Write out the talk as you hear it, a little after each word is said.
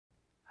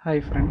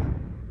Hi friends,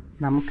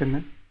 നമുക്കിന്ന്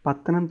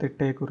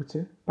പത്തനംതിട്ടയെക്കുറിച്ച്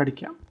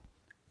പഠിക്കാം.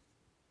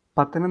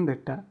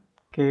 പത്തനംതിട്ട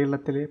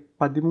കേരളത്തിലെ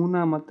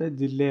 13ാമത്തെ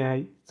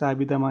ജില്ലയായി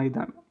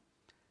സ്ഥാപിതമായതാണ്.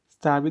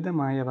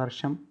 സ്ഥാപിതമായ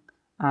വർഷം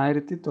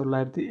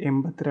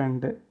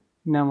 1982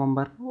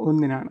 നവംബർ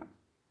 1-നാണ്.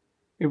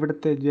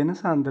 ഇവിടുത്തെ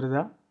ജനസാന്ദ്രത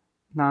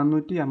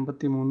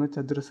 453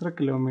 ചതുരശ്ര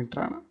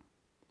കിലോമീറ്ററാണ്.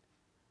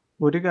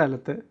 ഒരു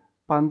കാലത്ത്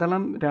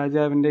പന്തളം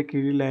രാജാവിൻ്റെ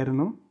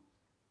കീഴിലായിരുന്നു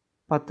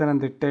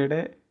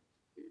പത്തനംതിട്ടയുടെ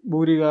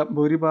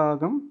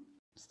ഭൂരിഭാഗം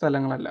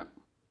സ്ഥലങ്ങളെല്ലാം.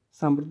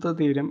 സമുദ്ര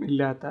തീരം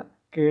ഇല്ലാത്ത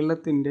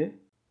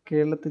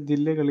കേരളത്തെ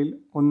ജില്ലകളിൽ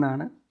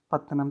ഒന്നാണ്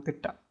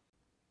പത്തനംതിട്ട.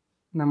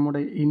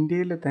 നമ്മുടെ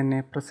ഇന്ത്യയിലെ തന്നെ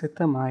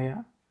പ്രസിദ്ധമായ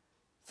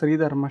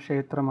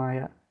ശ്രീധർമ്മക്ഷേത്രമായ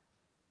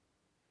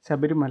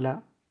ശബരിമല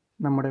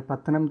നമ്മുടെ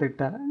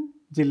പത്തനംതിട്ട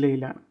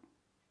ജില്ലയിലാണ്.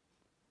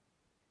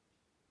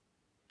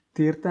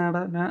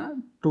 തീർത്ഥാടന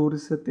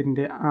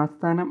ടൂറിസത്തിൻ്റെ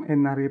ആസ്ഥാനം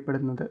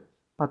എന്നറിയപ്പെടുന്നത്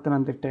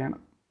പത്തനംതിട്ടയാണ്.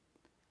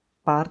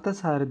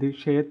 പാർത്ഥസാരഥി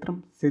ക്ഷേത്രം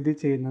സ്ഥിതി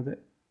ചെയ്യുന്നത്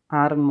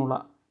ആറന്മുള,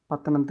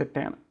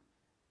 പത്തനംതിട്ടയാണ്.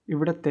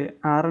 ഇവിടുത്തെ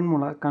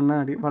ആറന്മുള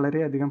കണ്ണാടി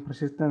വളരെയധികം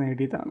പ്രസിദ്ധി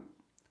നേടിയതാണ്.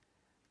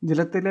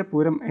 ജലത്തിലെ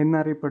പൂരം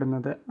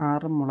എന്നറിയപ്പെടുന്നത്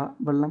ആറന്മുള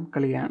വള്ളം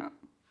കളിയാണ്.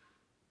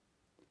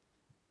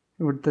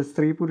 ഇവിടുത്തെ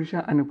സ്ത്രീ പുരുഷ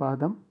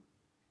അനുപാതം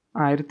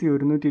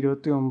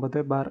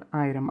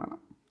 1129/1000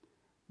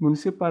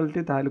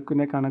 മുനിസിപ്പാലിറ്റി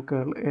താലൂക്കിൻ്റെ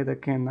കണക്കുകൾ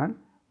ഏതൊക്കെയെന്നാൽ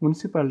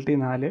മുനിസിപ്പാലിറ്റി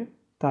 4,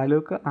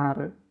 താലൂക്ക്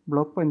 6,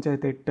 ബ്ലോക്ക്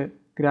പഞ്ചായത്ത് 8,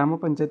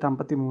 ഗ്രാമപഞ്ചായത്ത്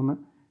 53,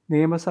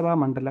 നിയമസഭാ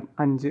മണ്ഡലം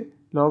 5,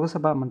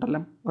 ലോകസഭാ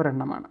മണ്ഡലം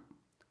 1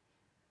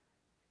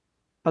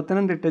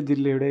 പത്തനംതിട്ട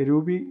ജില്ലയുടെ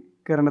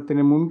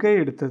രൂപീകരണത്തിന് മുൻകൈ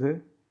എടുത്തത്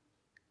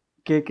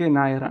KK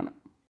നായരാണ്.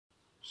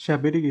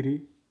 ശബരിഗിരി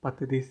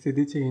പദ്ധതി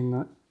സ്ഥിതി ചെയ്യുന്ന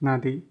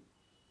നദി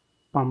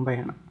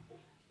പമ്പയാണ്.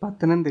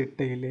 പത്തനംതിട്ട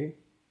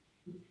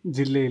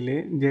ജില്ലയിലെ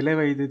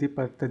ജലവൈദ്യുതി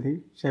പദ്ധതി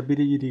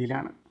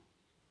ശബരിഗിരിയിലാണ്.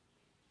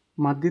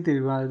 മധ്യ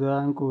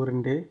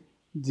തിരുവിതാംകൂറിൻ്റെ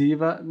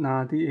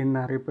ജീവനാഡി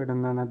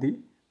എന്നറിയപ്പെടുന്ന നദി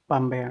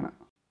പമ്പയാണ്.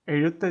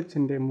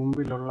 എഴുത്തച്ഛൻ്റെ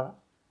മുമ്പിലുള്ള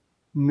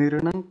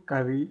നിരണം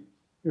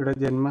കവിയുടെ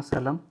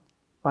ജന്മസ്ഥലം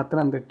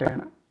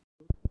പത്തനംതിട്ടയാണ്.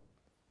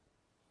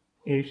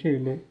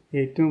 ഏഷ്യയിലെ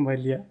ഏറ്റവും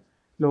വലിയ,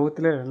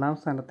 ലോകത്തിലെ 2ാം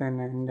സ്ഥാനത്ത്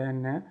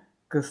തന്നെ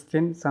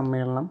ക്രിസ്ത്യൻ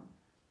സമ്മേളനം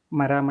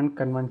മരാമൺ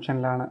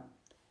കൺവെൻഷനിലാണ്.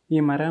 ഈ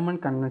മരാമൺ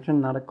കൺവെൻഷൻ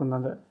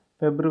നടക്കുന്നത്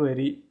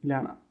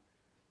ഫെബ്രുവരിയിലാണ്.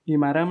 ഈ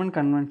മരാമൺ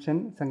കൺവെൻഷൻ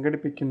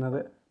സംഘടിപ്പിക്കുന്നത്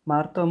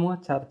മാർത്തോമാ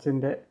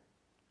ചർച്ചിൻ്റെ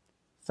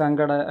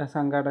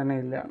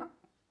സംഘടനയിലാണ്.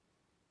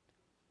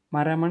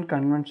 മരാമൺ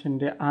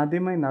കൺവെൻഷൻ്റെ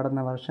ആദ്യമായി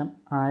നടന്ന വർഷം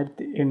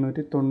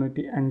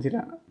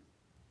 1895.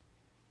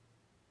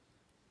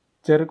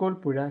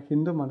 ചെറുകോൽപ്പുഴ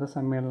ഹിന്ദുമത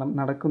സമ്മേളനം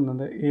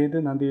നടക്കുന്നത് ഏത്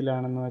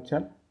നദിയിലാണെന്ന്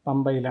വെച്ചാൽ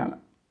പമ്പയിലാണ്.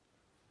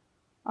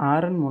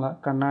 ആറന്മുള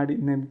കണ്ണാടി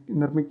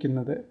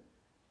നിർമ്മിക്കുന്നത്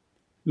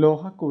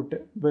ലോഹക്കൂട്ട്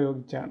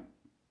ഉപയോഗിച്ചാണ്.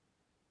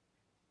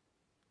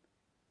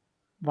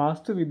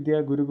 വാസ്തുവിദ്യാ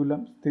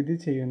ഗുരുകുലം സ്ഥിതി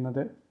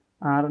ചെയ്യുന്നത്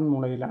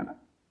ആറന്മുളയിലാണ്.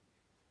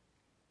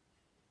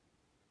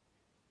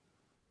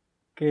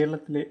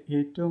 കേരളത്തിലെ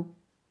ഏറ്റവും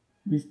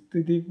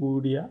വിസ്തൃതി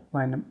കൂടിയ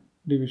വനം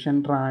ഡിവിഷൻ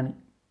റാണി.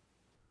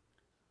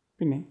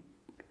 പിന്നെ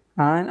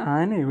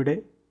ആനയുടെ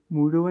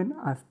മുഴുവൻ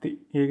അസ്ഥി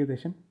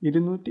ഏകദേശം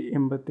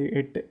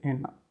 288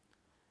 എണ്ണം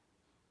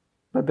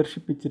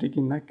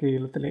പ്രദർശിപ്പിച്ചിരിക്കുന്ന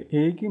കേരളത്തിലെ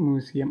ഏക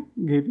മ്യൂസിയം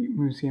ഗവി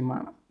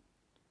മ്യൂസിയമാണ്.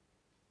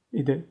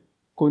 ഇത്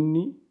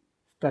കൊന്നി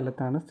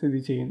സ്ഥലത്താണ്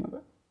സ്ഥിതി ചെയ്യുന്നത്.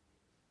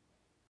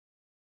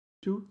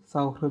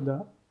 സൗഹൃദ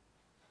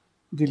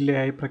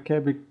ജില്ലയായി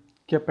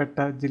പ്രഖ്യാപിക്കപ്പെട്ട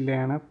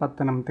ജില്ലയാണ്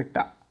പത്തനംതിട്ട.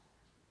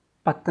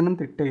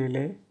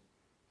 പത്തനംതിട്ടയിലെ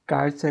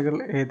കാഴ്ചകൾ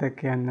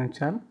ഏതൊക്കെയാണെന്ന്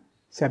വെച്ചാൽ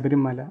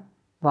ശബരിമല,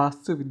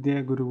 വാസ്തുവിദ്യാ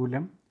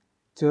ഗുരുകുലം,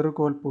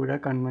 ചെറുകോൽപ്പുഴ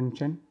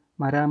കൺവെൻഷൻ,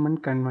 മരാമൺ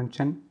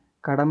കൺവെൻഷൻ,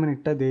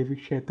 കടമ്മനിട്ട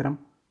ദേവീക്ഷേത്രം,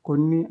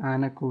 കൊന്നി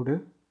ആനക്കൂട്,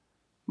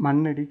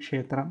 മണ്ണടി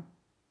ക്ഷേത്രം,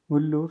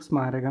 മുല്ലൂർ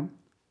സ്മാരകം,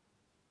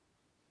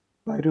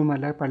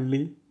 പരുമല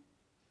പള്ളി,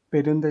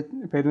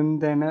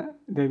 പെരുന്തേന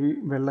ദേവി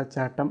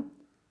വെള്ളച്ചാട്ടം,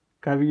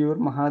 കവിയൂർ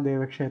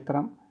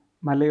മഹാദേവക്ഷേത്രം,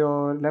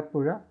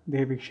 മലയോലപ്പുഴ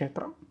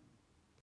ദേവീക്ഷേത്രം.